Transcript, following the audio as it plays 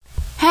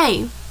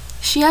Hey,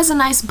 she has a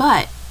nice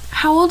butt.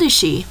 How old is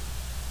she?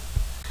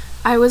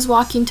 I was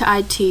walking to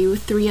IT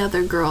with 3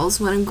 other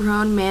girls when a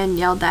grown man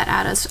yelled that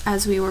at us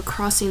as we were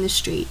crossing the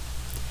street.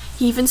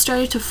 He even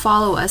started to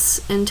follow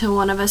us until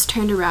one of us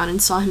turned around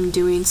and saw him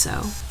doing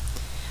so.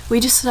 We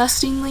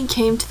disgustingly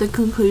came to the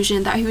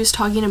conclusion that he was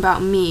talking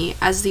about me,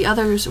 as the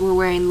others were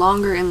wearing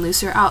longer and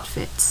looser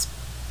outfits.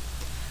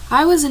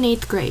 I was in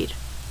 8th grade,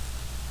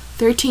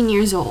 13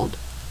 years old.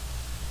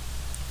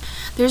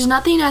 There's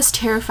nothing as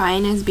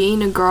terrifying as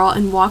being a girl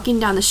and walking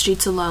down the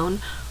streets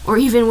alone, or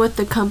even with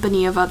the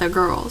company of other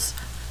girls.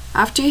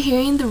 After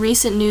hearing the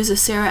recent news of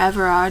Sarah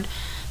Everard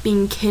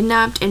being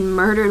kidnapped and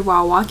murdered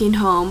while walking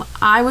home,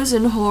 I was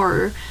in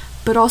horror,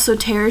 but also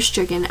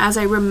terror-stricken as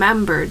I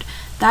remembered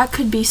that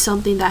could be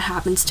something that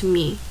happens to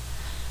me.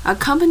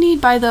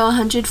 Accompanied by the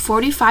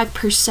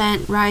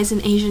 145% rise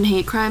in Asian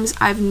hate crimes,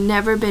 I've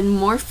never been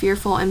more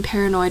fearful and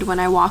paranoid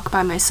when I walk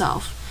by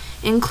myself,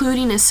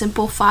 including a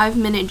simple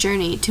 5-minute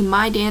journey to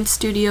my dance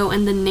studio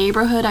in the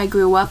neighborhood I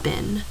grew up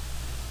in.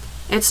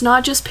 It's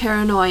not just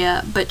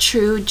paranoia, but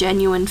true,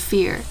 genuine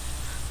fear.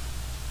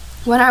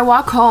 When I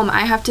walk home,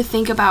 I have to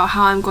think about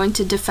how I'm going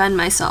to defend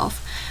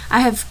myself. I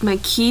have my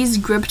keys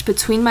gripped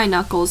between my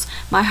knuckles,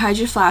 my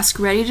Hydro Flask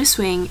ready to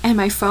swing, and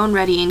my phone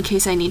ready in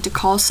case I need to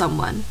call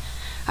someone.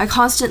 I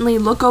constantly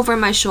look over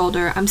my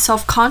shoulder, I'm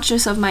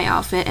self-conscious of my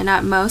outfit, and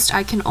at most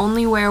I can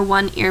only wear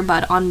one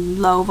earbud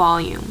on low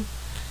volume.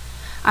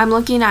 I'm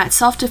looking at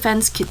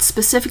self-defense kits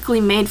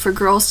specifically made for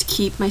girls to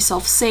keep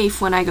myself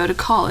safe when I go to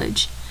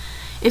college.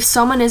 If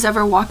someone is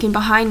ever walking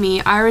behind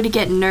me, I already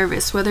get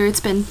nervous, whether it's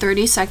been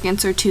 30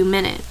 seconds or 2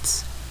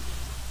 minutes.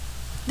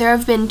 There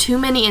have been too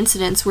many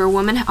incidents where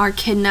women are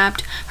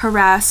kidnapped,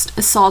 harassed,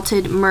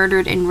 assaulted,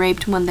 murdered, and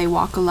raped when they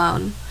walk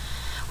alone.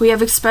 We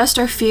have expressed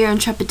our fear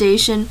and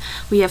trepidation,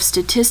 we have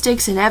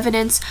statistics and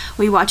evidence,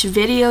 we watch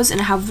videos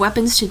and have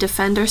weapons to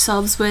defend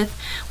ourselves with,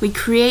 we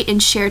create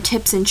and share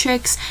tips and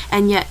tricks,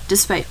 and yet,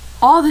 despite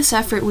all this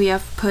effort we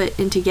have put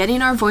into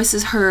getting our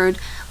voices heard,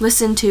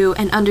 listened to,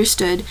 and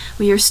understood,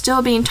 we are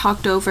still being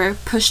talked over,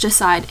 pushed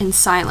aside, and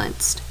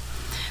silenced.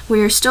 We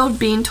are still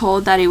being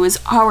told that it was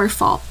our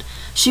fault.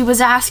 She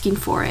was asking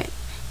for it,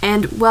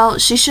 and, well,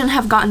 she shouldn't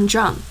have gotten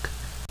drunk.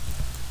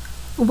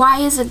 Why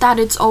is it that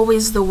it's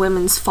always the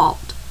women's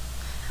fault?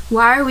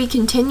 Why are we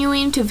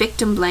continuing to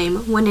victim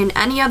blame when in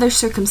any other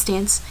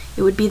circumstance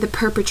it would be the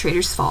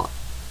perpetrator's fault?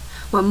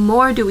 What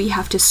more do we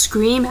have to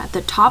scream at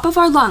the top of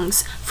our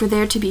lungs for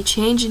there to be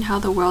change in how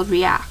the world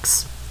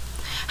reacts?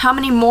 How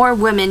many more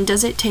women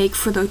does it take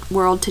for the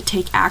world to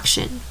take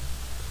action?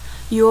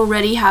 You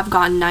already have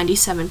gotten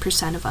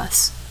 97% of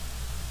us.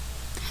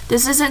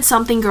 This isn't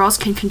something girls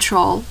can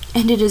control,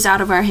 and it is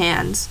out of our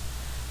hands.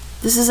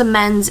 This is a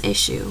men's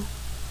issue.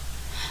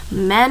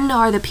 Men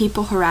are the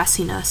people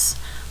harassing us.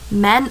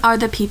 Men are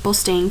the people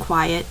staying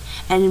quiet,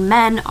 and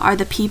men are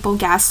the people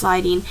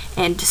gaslighting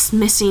and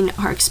dismissing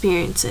our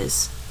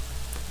experiences.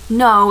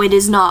 No, it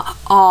is not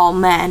all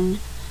men,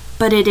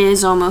 but it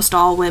is almost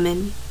all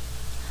women.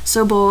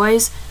 So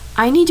boys,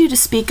 I need you to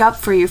speak up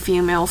for your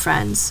female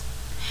friends.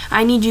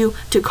 I need you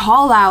to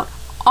call out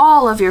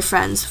all of your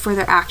friends for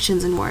their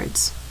actions and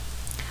words.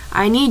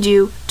 I need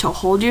you to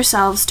hold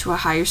yourselves to a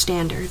higher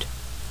standard.